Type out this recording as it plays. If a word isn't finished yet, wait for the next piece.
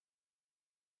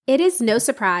It is no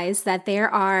surprise that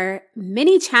there are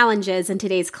many challenges in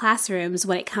today's classrooms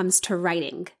when it comes to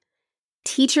writing.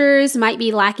 Teachers might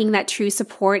be lacking that true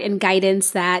support and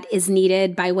guidance that is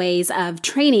needed by ways of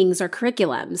trainings or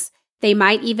curriculums. They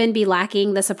might even be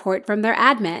lacking the support from their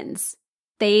admins.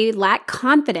 They lack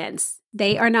confidence.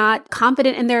 They are not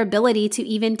confident in their ability to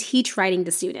even teach writing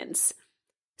to students.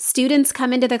 Students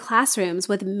come into the classrooms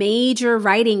with major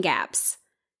writing gaps.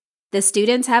 The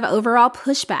students have overall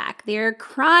pushback. They're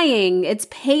crying. It's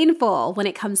painful when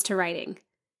it comes to writing.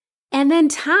 And then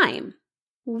time.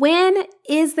 When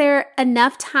is there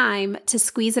enough time to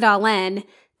squeeze it all in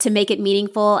to make it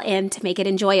meaningful and to make it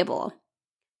enjoyable?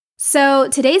 So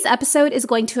today's episode is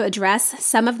going to address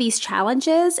some of these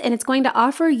challenges, and it's going to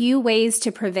offer you ways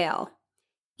to prevail.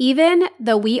 Even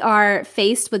though we are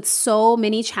faced with so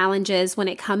many challenges when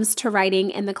it comes to writing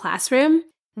in the classroom,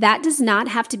 that does not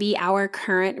have to be our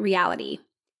current reality.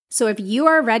 So if you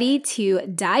are ready to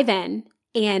dive in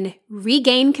and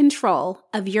regain control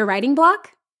of your writing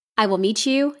block, I will meet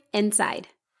you inside.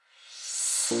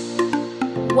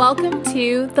 Welcome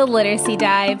to The Literacy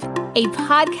Dive, a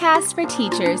podcast for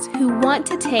teachers who want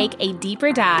to take a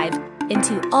deeper dive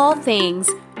into all things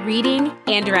reading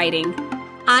and writing.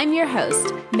 I'm your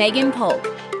host, Megan Polk.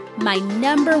 My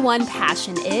number one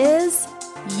passion is,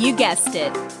 you guessed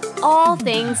it, all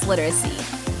things literacy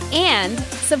and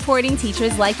supporting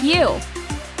teachers like you.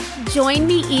 Join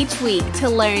me each week to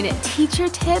learn teacher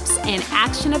tips and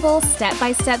actionable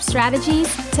step-by-step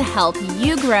strategies to help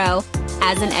you grow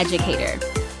as an educator.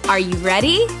 Are you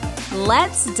ready?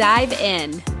 Let's dive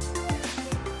in.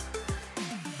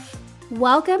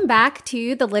 Welcome back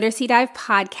to the Literacy Dive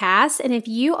podcast. And if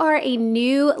you are a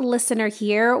new listener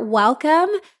here, welcome.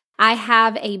 I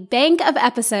have a bank of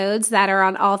episodes that are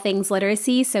on all things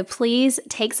literacy, so please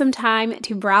take some time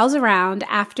to browse around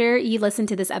after you listen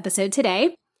to this episode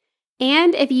today.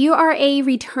 And if you are a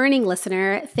returning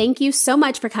listener, thank you so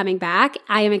much for coming back.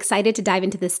 I am excited to dive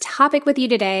into this topic with you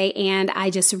today, and I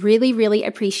just really, really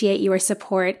appreciate your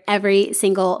support every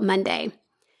single Monday.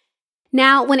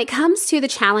 Now, when it comes to the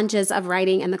challenges of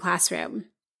writing in the classroom,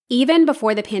 even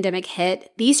before the pandemic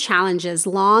hit, these challenges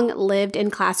long lived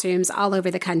in classrooms all over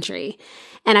the country.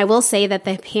 And I will say that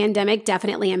the pandemic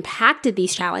definitely impacted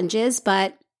these challenges,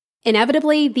 but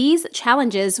inevitably, these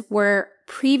challenges were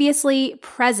previously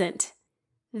present.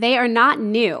 They are not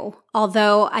new,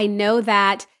 although I know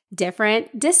that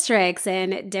different districts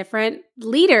and different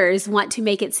leaders want to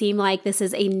make it seem like this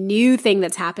is a new thing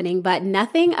that's happening, but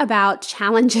nothing about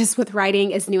challenges with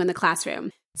writing is new in the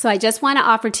classroom. So I just want to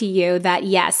offer to you that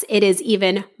yes, it is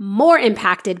even more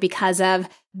impacted because of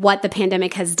what the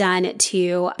pandemic has done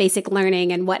to basic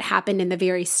learning and what happened in the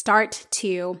very start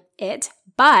to it,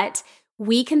 but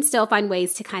we can still find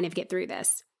ways to kind of get through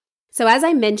this. So as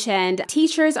I mentioned,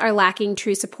 teachers are lacking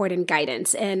true support and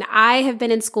guidance, and I have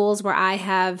been in schools where I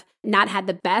have not had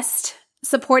the best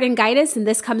support and guidance, and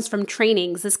this comes from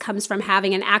trainings. This comes from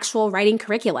having an actual writing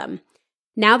curriculum.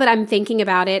 Now that I'm thinking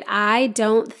about it, I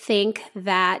don't think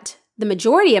that the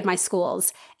majority of my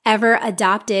schools ever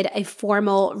adopted a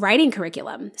formal writing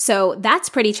curriculum. So that's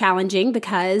pretty challenging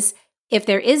because if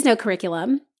there is no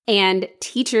curriculum and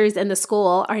teachers in the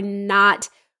school are not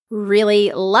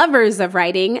really lovers of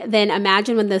writing, then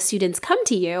imagine when those students come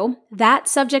to you, that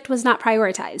subject was not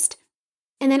prioritized.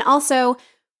 And then also,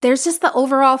 there's just the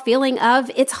overall feeling of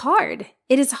it's hard.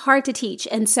 It is hard to teach.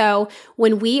 And so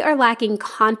when we are lacking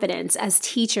confidence as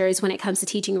teachers when it comes to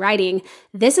teaching writing,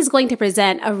 this is going to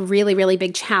present a really, really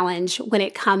big challenge when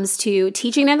it comes to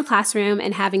teaching in the classroom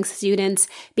and having students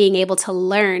being able to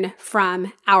learn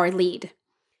from our lead.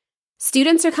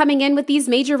 Students are coming in with these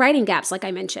major writing gaps, like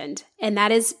I mentioned, and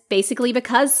that is basically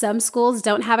because some schools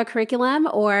don't have a curriculum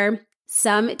or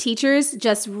some teachers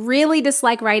just really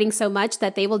dislike writing so much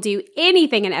that they will do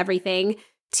anything and everything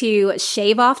to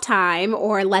shave off time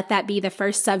or let that be the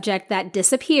first subject that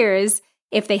disappears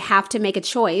if they have to make a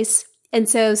choice. And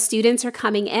so students are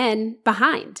coming in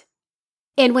behind.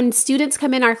 And when students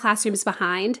come in our classrooms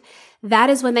behind, that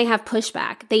is when they have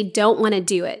pushback. They don't want to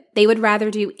do it. They would rather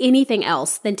do anything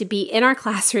else than to be in our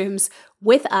classrooms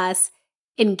with us,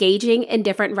 engaging in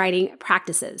different writing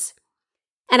practices.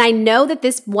 And I know that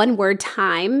this one word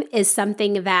time is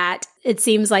something that it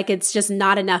seems like it's just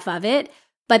not enough of it,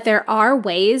 but there are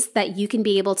ways that you can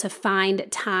be able to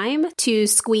find time to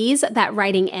squeeze that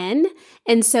writing in.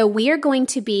 And so we are going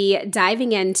to be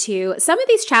diving into some of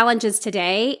these challenges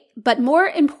today, but more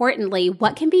importantly,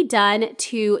 what can be done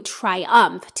to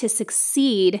triumph, to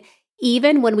succeed,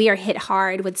 even when we are hit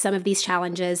hard with some of these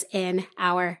challenges in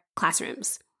our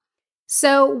classrooms.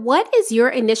 So what is your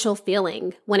initial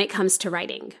feeling when it comes to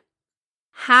writing?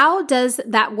 How does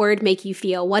that word make you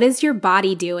feel? What is your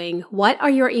body doing? What are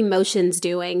your emotions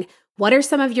doing? What are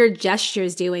some of your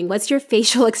gestures doing? What's your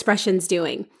facial expressions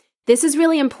doing? This is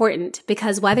really important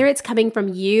because whether it's coming from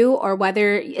you or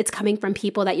whether it's coming from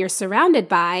people that you're surrounded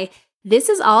by, this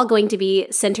is all going to be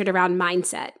centered around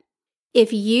mindset.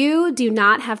 If you do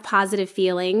not have positive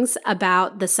feelings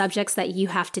about the subjects that you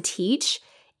have to teach,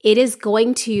 it is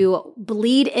going to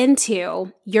bleed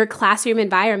into your classroom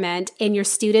environment and your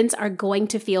students are going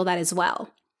to feel that as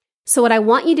well. So what I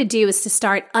want you to do is to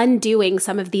start undoing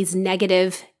some of these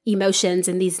negative emotions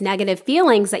and these negative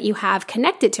feelings that you have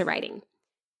connected to writing.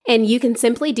 And you can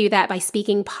simply do that by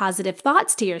speaking positive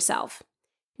thoughts to yourself.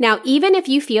 Now, even if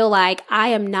you feel like I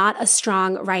am not a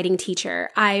strong writing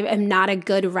teacher, I am not a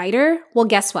good writer, well,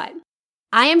 guess what?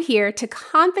 I am here to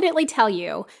confidently tell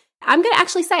you, I'm going to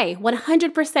actually say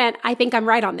 100% I think I'm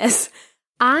right on this.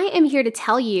 I am here to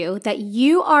tell you that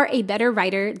you are a better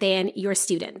writer than your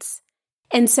students.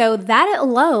 And so that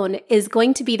alone is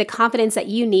going to be the confidence that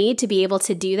you need to be able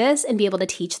to do this and be able to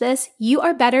teach this. You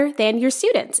are better than your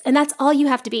students, and that's all you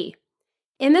have to be.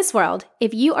 In this world,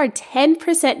 if you are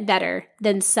 10% better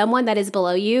than someone that is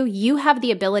below you, you have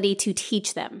the ability to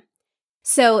teach them.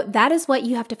 So that is what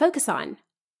you have to focus on.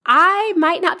 I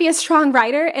might not be a strong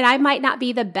writer and I might not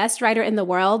be the best writer in the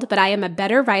world, but I am a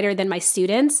better writer than my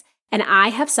students and I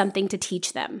have something to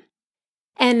teach them.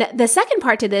 And the second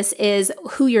part to this is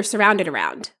who you're surrounded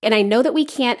around. And I know that we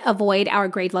can't avoid our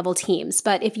grade level teams,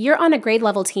 but if you're on a grade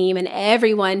level team and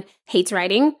everyone hates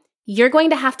writing, you're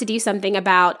going to have to do something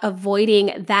about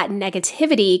avoiding that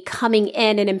negativity coming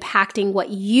in and impacting what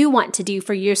you want to do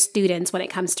for your students when it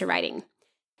comes to writing.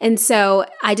 And so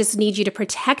I just need you to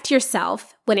protect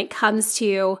yourself when it comes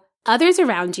to others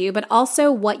around you, but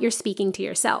also what you're speaking to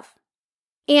yourself.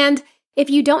 And if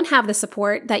you don't have the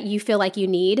support that you feel like you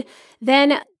need,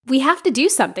 then we have to do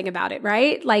something about it,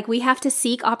 right? Like we have to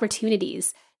seek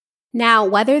opportunities. Now,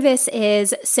 whether this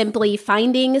is simply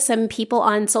finding some people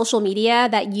on social media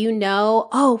that you know,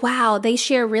 oh, wow, they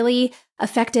share really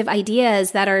effective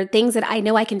ideas that are things that I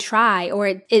know I can try,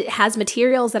 or it has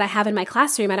materials that I have in my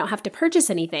classroom, I don't have to purchase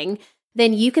anything,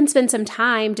 then you can spend some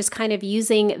time just kind of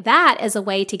using that as a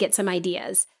way to get some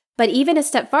ideas. But even a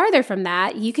step farther from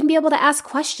that, you can be able to ask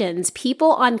questions.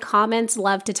 People on comments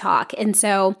love to talk. And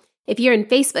so if you're in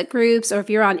Facebook groups or if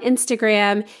you're on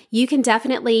Instagram, you can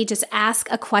definitely just ask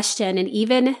a question. And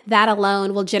even that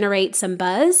alone will generate some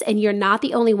buzz. And you're not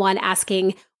the only one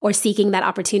asking or seeking that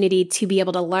opportunity to be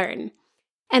able to learn.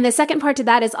 And the second part to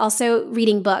that is also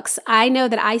reading books. I know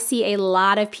that I see a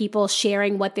lot of people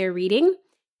sharing what they're reading.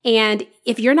 And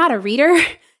if you're not a reader,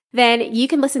 then you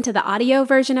can listen to the audio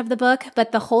version of the book.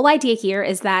 But the whole idea here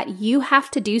is that you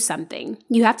have to do something.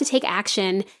 You have to take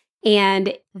action.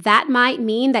 And that might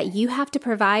mean that you have to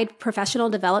provide professional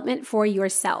development for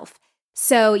yourself.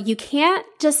 So you can't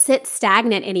just sit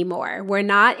stagnant anymore. We're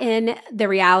not in the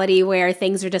reality where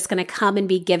things are just going to come and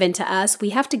be given to us.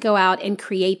 We have to go out and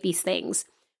create these things.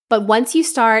 But once you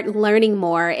start learning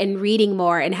more and reading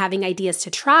more and having ideas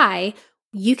to try,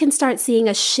 you can start seeing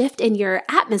a shift in your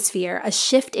atmosphere, a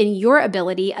shift in your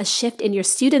ability, a shift in your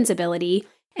students' ability.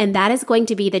 And that is going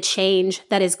to be the change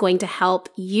that is going to help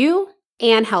you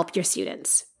and help your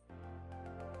students.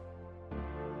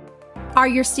 Are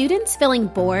your students feeling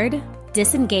bored,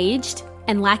 disengaged,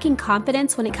 and lacking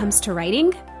confidence when it comes to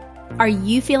writing? Are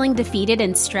you feeling defeated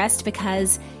and stressed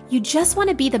because you just want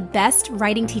to be the best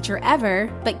writing teacher ever,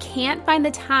 but can't find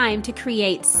the time to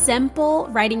create simple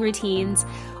writing routines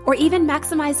or even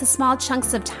maximize the small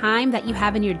chunks of time that you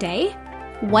have in your day?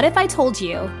 What if I told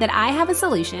you that I have a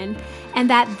solution and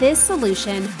that this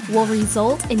solution will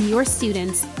result in your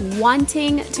students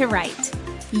wanting to write?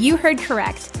 You heard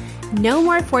correct. No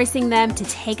more forcing them to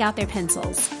take out their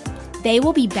pencils. They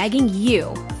will be begging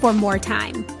you for more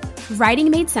time. Writing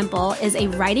Made Simple is a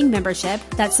writing membership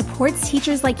that supports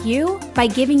teachers like you by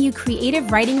giving you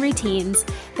creative writing routines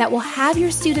that will have your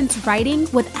students writing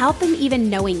without them even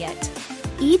knowing it.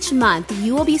 Each month,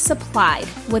 you will be supplied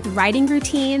with writing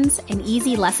routines, an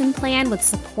easy lesson plan with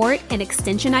support and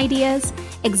extension ideas,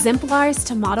 exemplars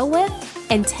to model with,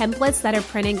 and templates that are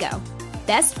print and go.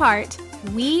 Best part,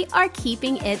 we are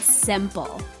keeping it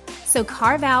simple. So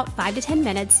carve out 5 to 10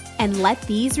 minutes and let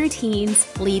these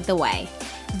routines lead the way.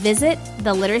 Visit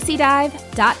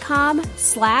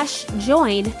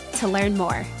theliteracydive.com/join to learn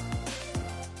more.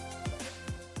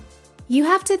 You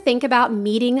have to think about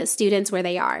meeting students where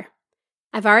they are.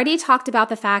 I've already talked about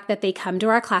the fact that they come to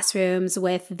our classrooms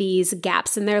with these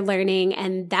gaps in their learning,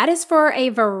 and that is for a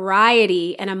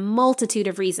variety and a multitude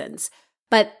of reasons.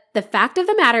 But the fact of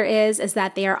the matter is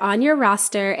that they are on your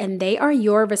roster and they are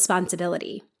your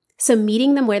responsibility. So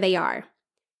meeting them where they are.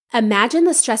 Imagine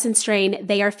the stress and strain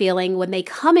they are feeling when they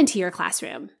come into your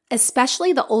classroom.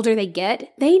 Especially the older they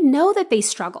get, they know that they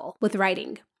struggle with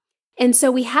writing. And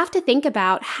so we have to think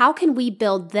about how can we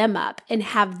build them up and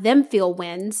have them feel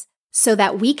wins so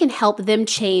that we can help them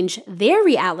change their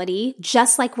reality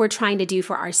just like we're trying to do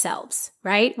for ourselves,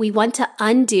 right? We want to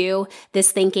undo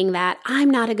this thinking that I'm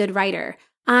not a good writer.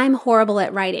 I'm horrible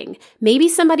at writing. Maybe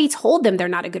somebody told them they're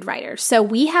not a good writer. So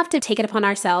we have to take it upon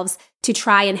ourselves to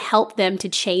try and help them to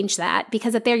change that,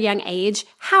 because at their young age,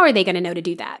 how are they going to know to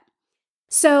do that?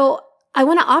 So I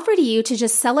want to offer to you to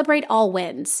just celebrate all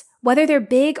wins, whether they're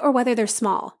big or whether they're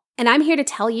small. And I'm here to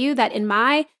tell you that in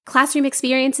my classroom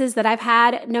experiences that I've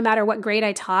had, no matter what grade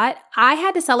I taught, I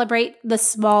had to celebrate the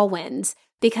small wins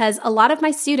because a lot of my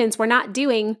students were not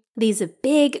doing these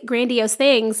big, grandiose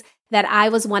things that I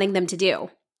was wanting them to do.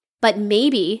 But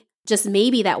maybe, just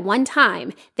maybe that one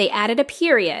time, they added a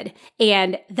period,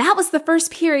 and that was the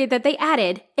first period that they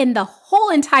added in the whole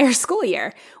entire school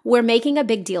year. We're making a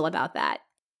big deal about that.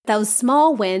 Those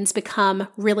small wins become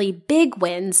really big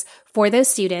wins for those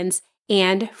students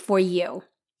and for you.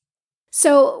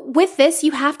 So with this,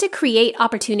 you have to create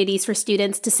opportunities for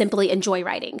students to simply enjoy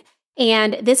writing.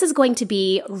 And this is going to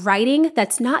be writing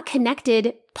that's not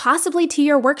connected possibly to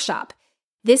your workshop.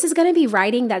 This is going to be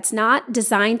writing that's not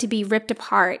designed to be ripped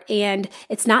apart, and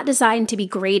it's not designed to be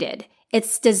graded.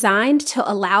 It's designed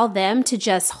to allow them to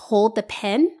just hold the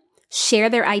pen,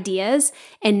 share their ideas,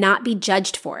 and not be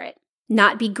judged for it,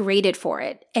 not be graded for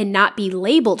it, and not be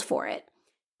labeled for it.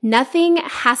 Nothing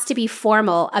has to be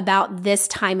formal about this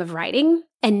time of writing,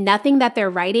 and nothing that they're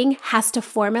writing has to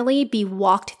formally be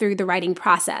walked through the writing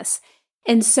process.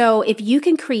 And so if you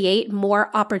can create more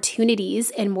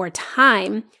opportunities and more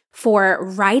time for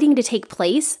writing to take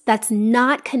place that's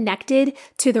not connected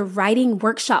to the writing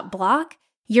workshop block,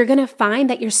 you're going to find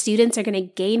that your students are going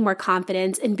to gain more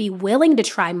confidence and be willing to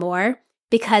try more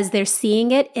because they're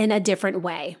seeing it in a different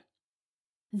way.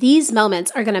 These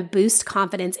moments are going to boost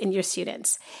confidence in your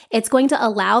students. It's going to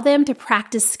allow them to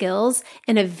practice skills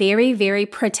in a very, very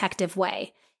protective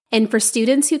way. And for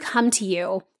students who come to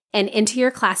you and into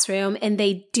your classroom and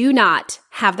they do not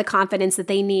have the confidence that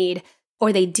they need,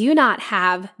 or they do not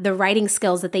have the writing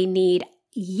skills that they need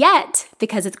yet,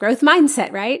 because it's growth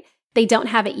mindset, right? They don't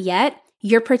have it yet.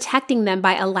 You're protecting them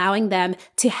by allowing them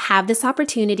to have this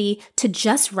opportunity to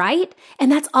just write,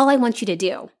 and that's all I want you to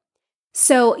do.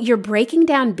 So you're breaking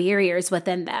down barriers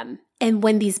within them. And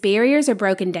when these barriers are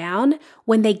broken down,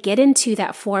 when they get into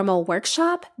that formal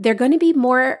workshop, they're going to be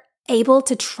more able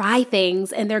to try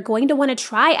things, and they're going to want to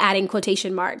try adding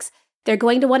quotation marks. They're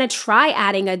going to want to try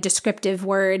adding a descriptive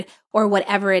word or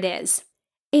whatever it is.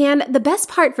 And the best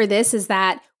part for this is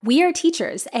that we are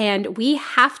teachers and we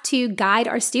have to guide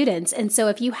our students. And so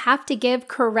if you have to give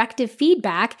corrective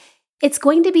feedback, it's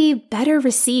going to be better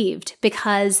received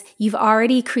because you've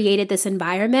already created this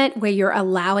environment where you're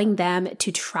allowing them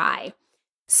to try.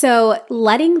 So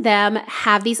letting them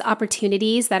have these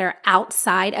opportunities that are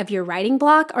outside of your writing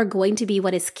block are going to be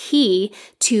what is key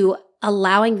to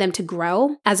allowing them to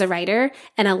grow as a writer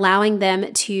and allowing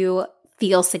them to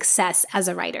feel success as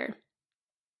a writer.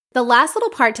 The last little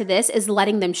part to this is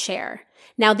letting them share.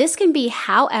 Now, this can be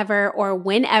however or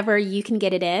whenever you can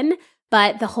get it in,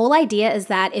 but the whole idea is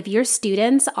that if your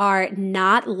students are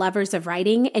not lovers of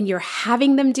writing and you're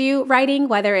having them do writing,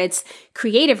 whether it's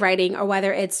creative writing or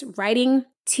whether it's writing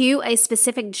to a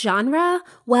specific genre,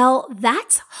 well,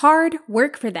 that's hard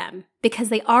work for them because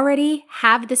they already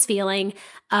have this feeling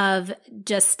of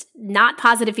just not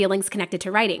positive feelings connected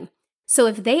to writing. So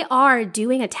if they are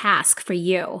doing a task for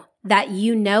you that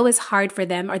you know is hard for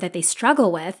them or that they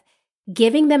struggle with,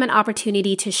 giving them an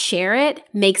opportunity to share it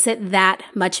makes it that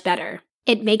much better.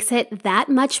 It makes it that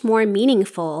much more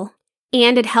meaningful,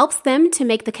 and it helps them to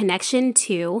make the connection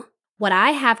to what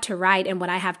I have to write and what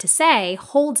I have to say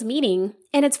holds meaning,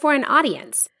 and it's for an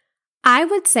audience. I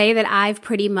would say that I've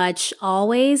pretty much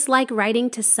always liked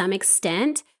writing to some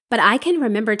extent, but I can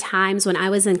remember times when I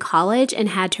was in college and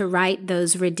had to write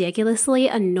those ridiculously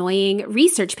annoying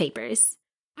research papers.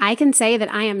 I can say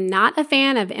that I am not a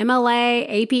fan of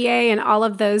MLA, APA, and all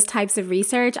of those types of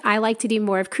research. I like to do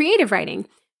more of creative writing.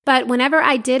 But whenever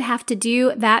I did have to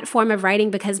do that form of writing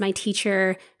because my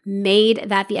teacher made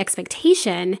that the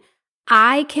expectation,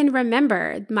 I can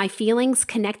remember my feelings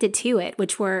connected to it,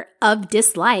 which were of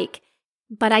dislike,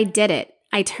 but I did it.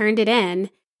 I turned it in,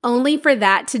 only for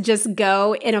that to just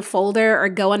go in a folder or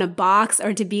go in a box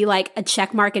or to be like a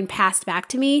check mark and passed back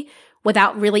to me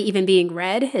without really even being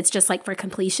read. It's just like for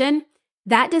completion.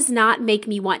 That does not make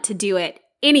me want to do it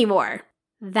anymore.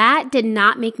 that did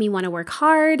not make me want to work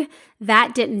hard.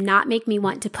 That did not make me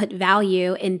want to put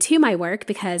value into my work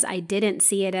because I didn't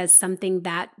see it as something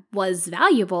that was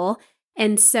valuable.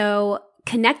 And so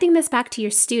connecting this back to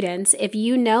your students, if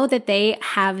you know that they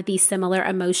have these similar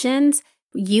emotions,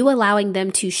 you allowing them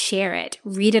to share it,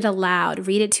 read it aloud,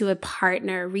 read it to a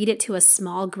partner, read it to a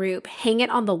small group, hang it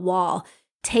on the wall,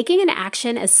 taking an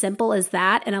action as simple as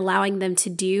that and allowing them to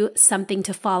do something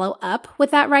to follow up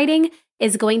with that writing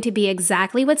is going to be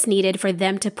exactly what's needed for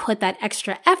them to put that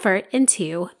extra effort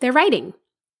into their writing.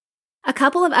 A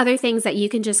couple of other things that you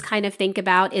can just kind of think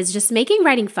about is just making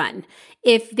writing fun.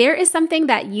 If there is something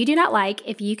that you do not like,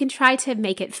 if you can try to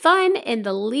make it fun in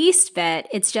the least bit,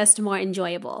 it's just more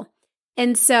enjoyable.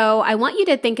 And so I want you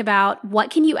to think about what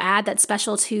can you add that's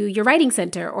special to your writing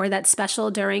center or that's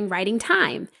special during writing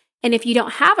time. And if you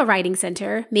don't have a writing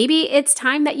center, maybe it's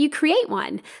time that you create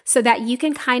one so that you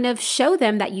can kind of show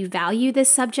them that you value this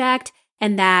subject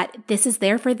and that this is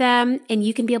there for them, and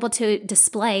you can be able to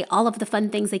display all of the fun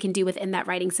things they can do within that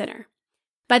writing center.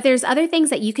 But there's other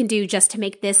things that you can do just to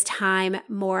make this time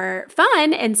more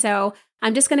fun. And so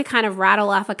I'm just going to kind of rattle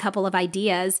off a couple of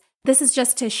ideas. This is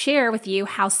just to share with you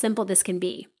how simple this can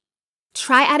be.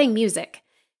 Try adding music.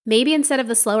 Maybe instead of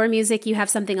the slower music, you have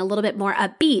something a little bit more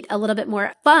upbeat, a little bit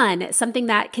more fun, something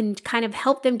that can kind of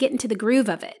help them get into the groove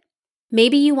of it.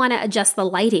 Maybe you want to adjust the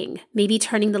lighting, maybe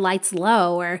turning the lights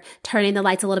low or turning the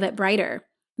lights a little bit brighter.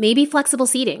 Maybe flexible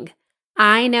seating.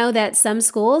 I know that some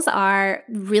schools are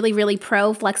really, really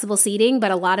pro flexible seating,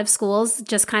 but a lot of schools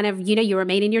just kind of, you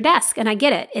remain in your desk, and I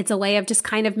get it. It's a way of just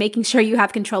kind of making sure you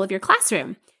have control of your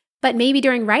classroom. But maybe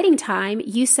during writing time,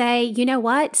 you say, you know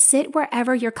what, sit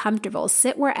wherever you're comfortable,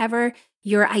 sit wherever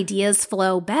your ideas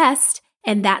flow best,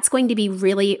 and that's going to be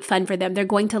really fun for them. They're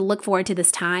going to look forward to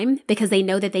this time because they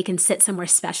know that they can sit somewhere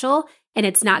special, and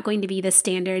it's not going to be the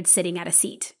standard sitting at a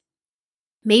seat.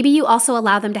 Maybe you also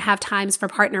allow them to have times for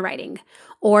partner writing,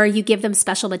 or you give them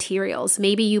special materials.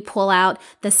 Maybe you pull out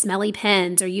the smelly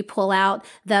pens, or you pull out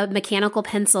the mechanical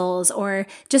pencils, or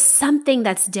just something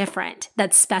that's different,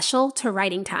 that's special to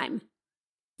writing time.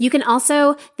 You can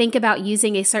also think about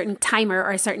using a certain timer or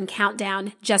a certain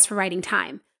countdown just for writing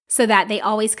time so that they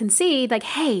always can see like,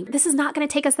 hey, this is not going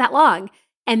to take us that long.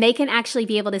 And they can actually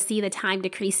be able to see the time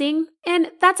decreasing.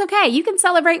 And that's okay. You can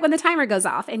celebrate when the timer goes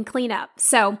off and clean up.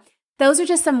 So those are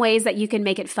just some ways that you can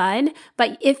make it fun.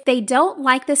 But if they don't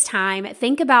like this time,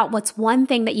 think about what's one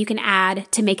thing that you can add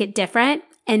to make it different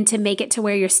and to make it to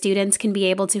where your students can be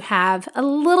able to have a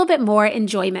little bit more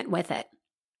enjoyment with it.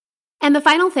 And the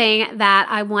final thing that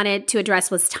I wanted to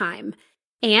address was time.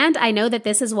 And I know that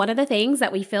this is one of the things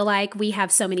that we feel like we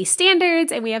have so many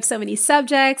standards and we have so many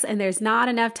subjects and there's not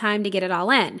enough time to get it all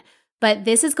in. But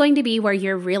this is going to be where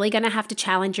you're really going to have to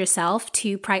challenge yourself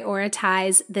to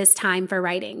prioritize this time for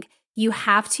writing. You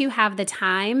have to have the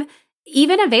time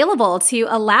even available to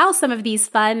allow some of these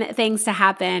fun things to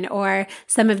happen or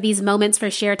some of these moments for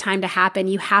shared time to happen.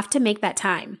 You have to make that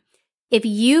time. If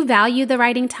you value the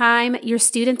writing time, your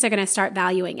students are going to start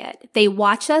valuing it. They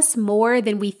watch us more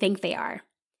than we think they are.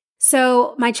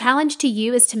 So my challenge to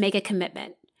you is to make a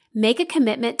commitment. Make a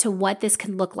commitment to what this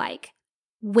can look like.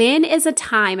 When is a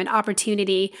time, an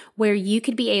opportunity where you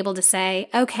could be able to say,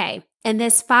 okay, in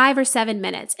this 5 or 7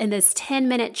 minutes, in this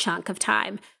 10-minute chunk of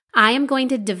time, I am going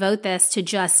to devote this to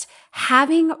just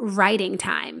having writing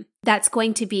time. That's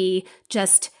going to be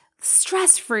just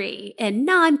stress-free and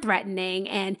non-threatening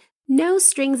and no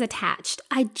strings attached.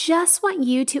 I just want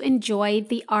you to enjoy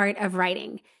the art of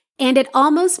writing. And it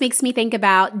almost makes me think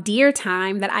about dear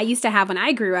time that I used to have when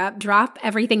I grew up, drop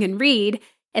everything and read.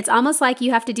 It's almost like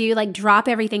you have to do like drop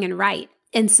everything and write.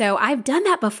 And so I've done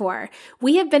that before.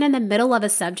 We have been in the middle of a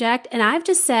subject and I've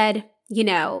just said,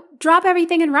 drop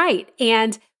everything and write.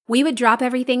 And we would drop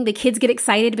everything. The kids get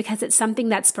excited because it's something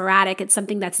that's sporadic. It's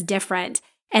something that's different.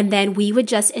 And then we would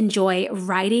just enjoy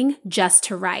writing just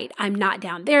to write. I'm not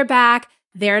down their back.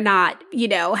 They're not,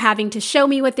 having to show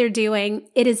me what they're doing.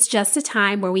 It is just a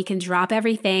time where we can drop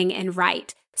everything and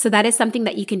write. So that is something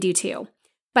that you can do too.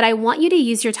 But I want you to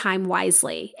use your time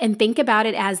wisely and think about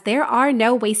it as there are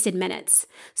no wasted minutes.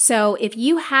 So if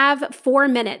you have 4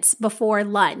 minutes before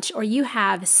lunch or you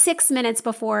have 6 minutes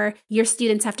before your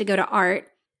students have to go to art,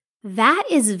 that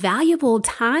is valuable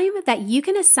time that you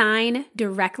can assign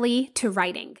directly to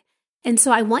writing. And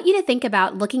so I want you to think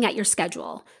about looking at your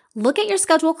schedule. Look at your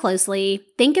schedule closely,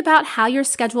 think about how your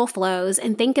schedule flows,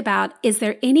 and think about, is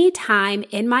there any time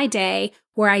in my day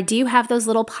where I do have those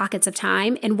little pockets of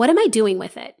time, and what am I doing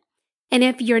with it? And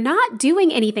if you're not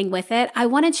doing anything with it, I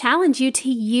want to challenge you to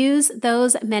use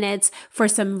those minutes for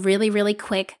some really, really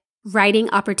quick writing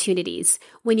opportunities.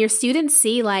 When your students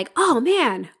see like, oh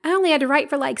man, I only had to write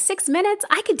for like 6 minutes,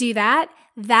 I could do that.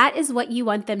 That is what you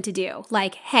want them to do.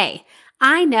 Like, hey,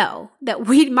 I know that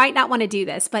we might not want to do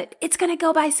this, but it's going to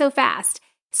go by so fast.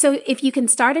 So if you can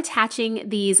start attaching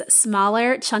these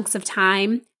smaller chunks of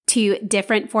time to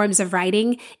different forms of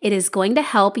writing, it is going to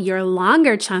help your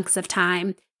longer chunks of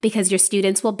time because your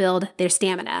students will build their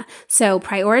stamina. So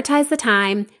prioritize the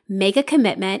time, make a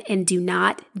commitment, and do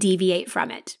not deviate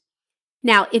from it.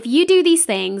 Now, if you do these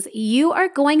things, you are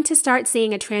going to start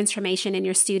seeing a transformation in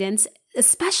your students,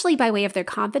 especially by way of their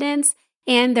confidence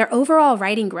and their overall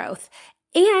writing growth.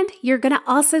 And you're going to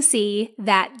also see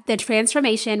that the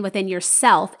transformation within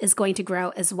yourself is going to grow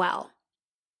as well.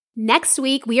 Next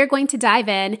week, we are going to dive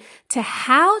in to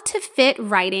how to fit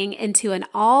writing into an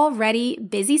already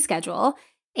busy schedule.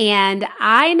 And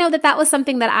I know that was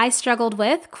something that I struggled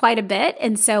with quite a bit.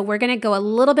 And so we're going to go a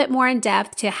little bit more in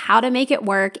depth to how to make it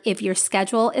work if your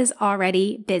schedule is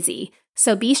already busy.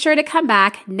 So be sure to come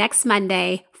back next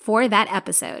Monday for that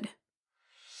episode.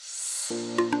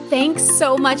 Thanks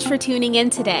so much for tuning in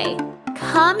today.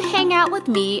 Come hang out with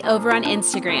me over on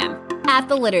Instagram at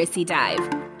The Literacy Dive.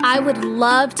 I would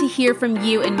love to hear from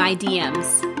you in my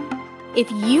DMs. If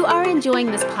you are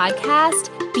enjoying this podcast,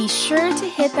 be sure to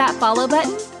hit that follow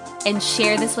button and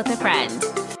share this with a friend.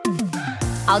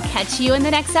 I'll catch you in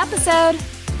the next episode.